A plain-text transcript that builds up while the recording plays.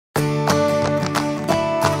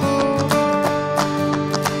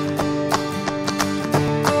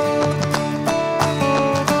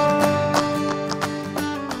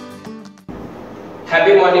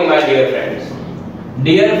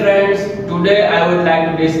Dear friends, today I would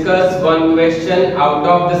like to discuss one question out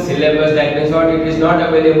of the syllabus. That means what, it is not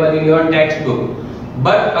available in your textbook.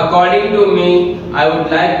 But according to me, I would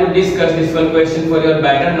like to discuss this one question for your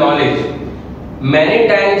better knowledge. Many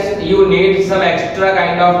times you need some extra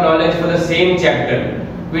kind of knowledge for the same chapter.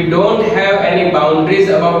 We don't have any boundaries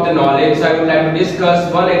about the knowledge, so I would like to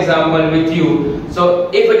discuss one example with you. So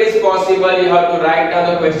if it is possible, you have to write down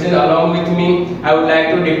the question along with me. I would like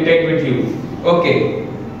to dictate with you. Okay.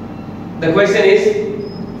 The question is,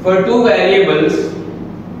 for two variables,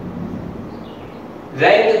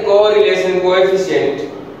 rank correlation coefficient.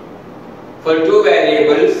 For two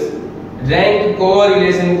variables, rank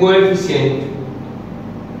correlation coefficient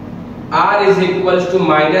R is equals to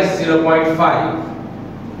minus 0.5.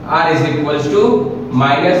 R is equals to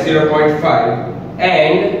minus 0.5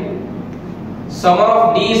 and sum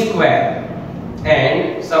of D square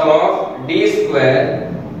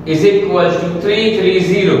is equals to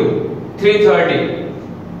 330.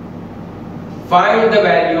 Find the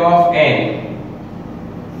value of n.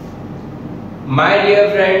 My dear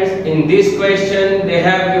friends, in this question they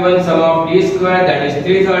have given sum of D square, that is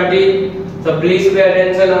 330. So please pay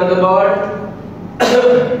attention on the board.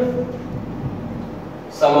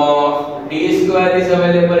 Sum of D square is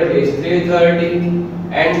available, it is 330,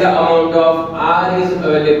 and the amount of R is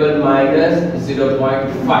available minus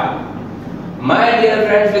 0.5. My dear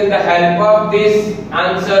friends, with the help of this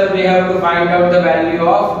answer, we have to find out the value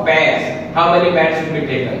of pairs. How many pairs should be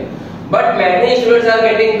taken? But many students are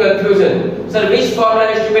getting confusion. Sir, which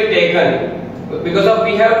formula is to be taken? Because of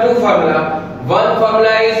we have two formula. One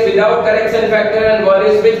formula is without correction factor and one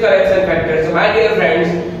is with correction factor. So my dear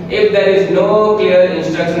friends, if there is no clear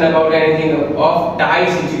instruction about anything of tie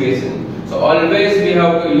situation, so always we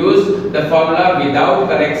have to use the formula without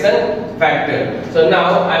correction factor. So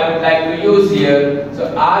now I would like to use here,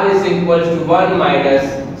 so R is equals to 1 minus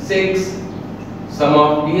 6 sum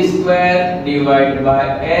of D square divided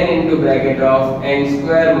by n into bracket of n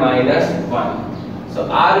square minus 1. So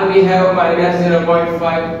R we have minus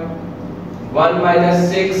 0.5, 1 minus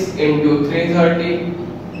 6 into 330,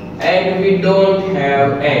 and we don't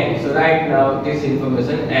have n. So right now this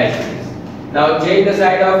information as it is. Now change the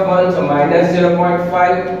side of 1, so minus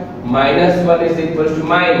 0.5 minus 1 is equals to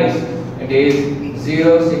minus. It is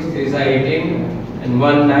 0, 6 3 is 18 and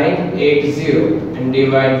 1980, and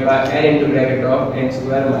divide by n into bracket of n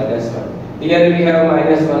square minus 1. Here we have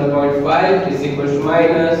minus 1.5 is equals to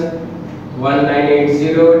minus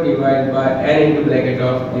 1980 divided by n into bracket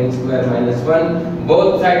of n square minus 1.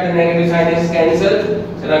 Both sides the negative sign is cancelled.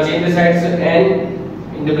 So now change the sides, so n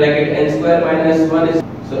into bracket n square minus 1 is,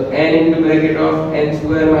 so n into bracket of n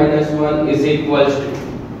square minus 1 is equals to,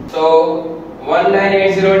 so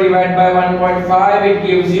 1980 divided by 1.5, it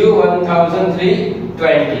gives you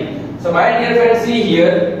 1320. So my dear friends, see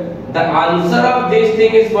here, the answer of this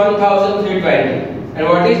thing is 1320. And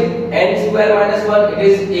what is n square minus 1? It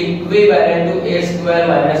is equivalent to a square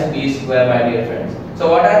minus b square, my dear friends. So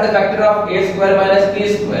what are the factor of a square minus b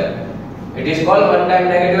square? It is called one time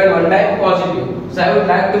negative and one time positive. So I would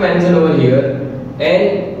like to mention over here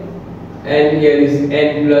n, and here is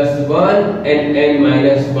n plus 1 and n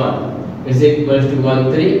minus 1 is equals to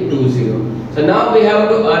 1320. So now we have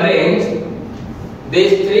to arrange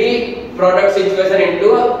these three product situation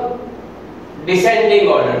into a descending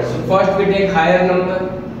order. So first we take higher number,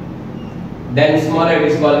 then smaller, it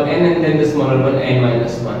is called n, and then the smaller one n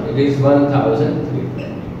minus 1. It is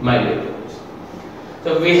 1320, my dear friends.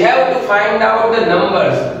 So we have to find out the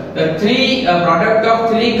numbers. The product of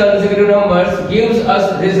three consecutive numbers gives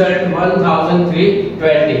us result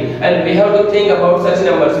 1320, and we have to think about such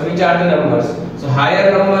numbers. Which are the numbers? So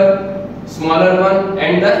higher number, smaller one,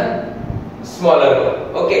 and the smaller one.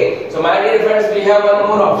 Okay. So my dear friends, we have one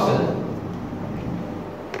more option.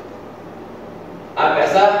 आप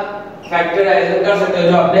ऐसा factorisation कर सकते हो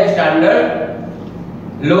जो आपने standard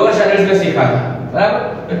lower standards में सीखा था, बराबर?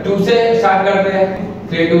 2 से स्टार्ट करते हैं.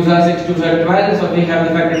 3 2 6 2 12. So we have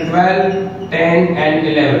the factor 12, 10 and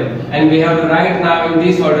 11, and we have to write now in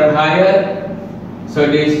this order higher. So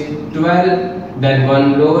it is 12, then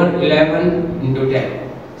 1 lower, 11 into 10.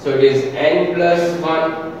 So it is n plus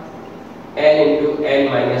 1, n into n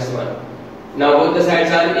minus 1. Now both the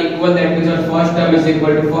sides are equal. That means our first term is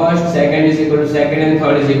equal to first, second is equal to second, and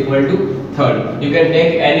third is equal to third. You can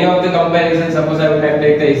take any of the comparisons. Suppose I would like to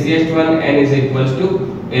take the easiest one, n is equals to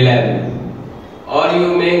 11. Or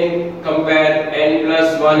you may compare n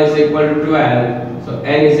plus 1 is equal to 12. So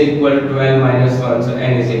n is equal to 12 minus 1. So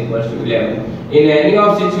n is equal to 11. In any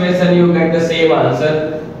of situation you get the same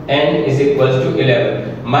answer. n is equals to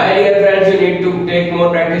 11. My dear friends, you need to take more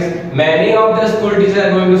practice. Many of the school teachers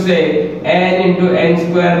are going to say n into n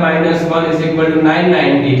square minus 1 is equal to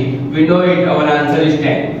 990. We know it, our answer is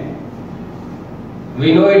 10.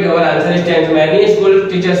 We know it, our answer is 10. So many school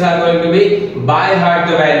teachers are going to be by heart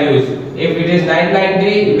the values. If it is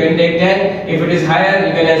 990, you can take 10. If it is higher,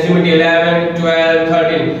 you can assume it 11, 12,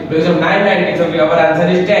 13. Because of 990, so our answer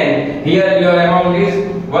is 10. Here your amount is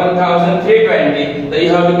 1320. So you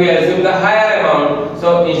have to be assume the higher amount.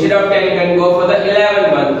 So instead of 10, you can go for the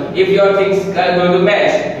 11 one. If your things are going to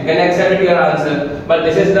match, you can accept your answer. But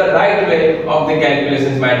this is the right way of the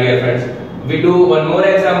calculations, my dear friends. We do one more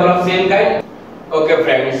example of same kind. Okay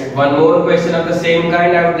friends, one more question of the same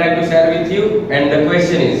kind I would like to share with you, and the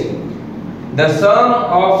question is, the sum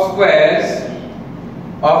of squares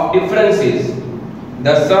of differences,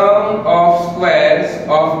 the sum of squares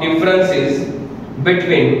of differences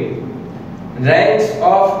between ranks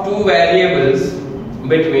of two variables,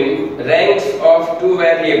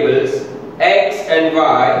 x and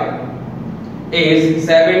y is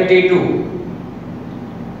 72.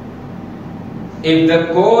 If the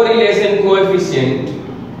correlation coefficient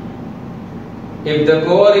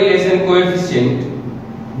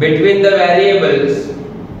between the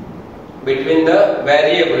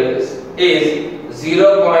variables is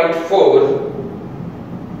 0.4,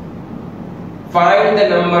 find the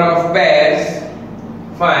number of pairs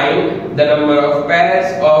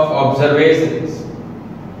of observations.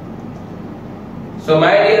 So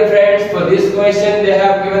my dear friends, for this question they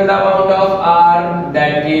have given the amount of r,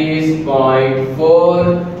 that is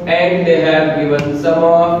 0.4, and they have given sum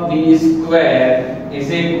of d square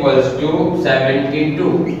is equals to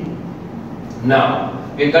 72. Now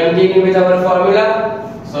we continue with our formula.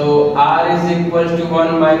 So r is equals to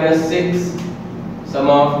 1 minus 6 sum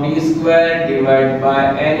of d square divided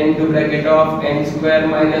by n into bracket of n square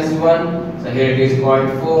minus 1. So here it is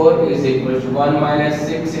 0.4 is equals to 1 minus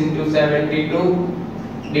 6 into 72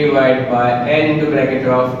 divided by n into bracket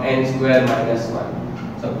of n square minus 1.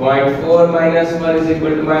 So 0.4 minus 1 is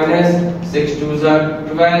equal to minus 6 2s are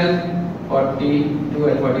 12, 42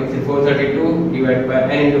 and 43, 432 divided by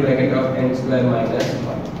n into bracket of n square minus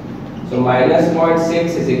 1. So minus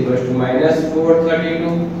 0.6 is equal to minus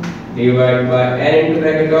 432 divided by n into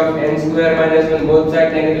bracket of n square minus 1. Both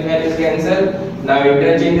sides negative sign is cancelled. Now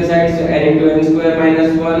interchange the sides. So n into n square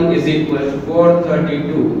minus 1 is equal to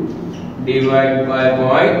 432 divided by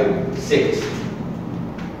 0.6.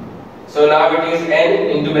 So now it is n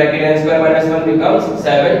into bracket n square minus 1 becomes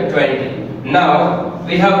 720. Now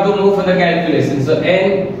we have to move for the calculation. So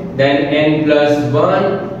n, then n plus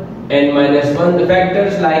 1, n minus 1. The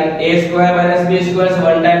factors like a square minus b square, so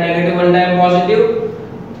one time negative, one time positive,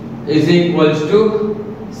 is equals to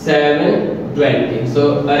 720.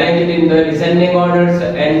 So arrange it in the descending order. So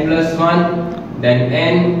n plus 1, then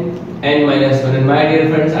n minus 1. And my dear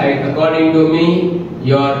friends, according to me,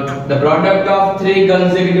 the product of three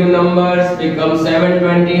consecutive numbers becomes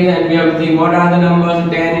 720, and we have to think what are the numbers,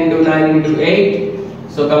 10 into 9 into 8.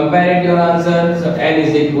 So compare it your answer. So n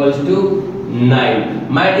is equals to 9.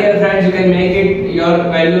 My dear friends, you can make it your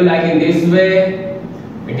value like in this way.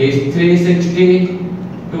 It is 360,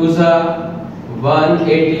 2s are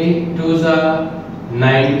 180, 2s are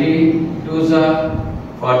 90, 2s are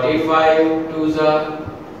 45, 2s are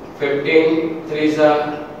 15, 3s are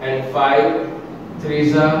and 5,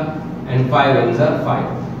 3s are and 5 ones are 5.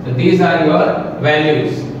 So these are your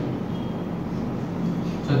values.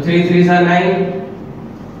 So 3 3s are 9,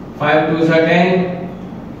 5 2s are 10,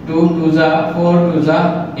 2 2s are 4, 2s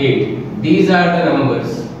are 8. These are the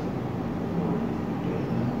numbers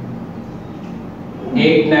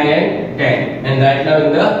 8, 9 and 10, and right now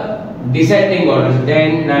in the descending order,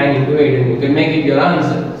 10, 9 into 8, and you can make it your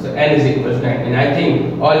answer. So n is equals to 9, and I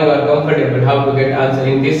think all you are comfortable how to get answer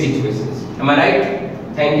in these situations. Am I right?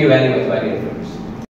 Thank you very much, my dear friends.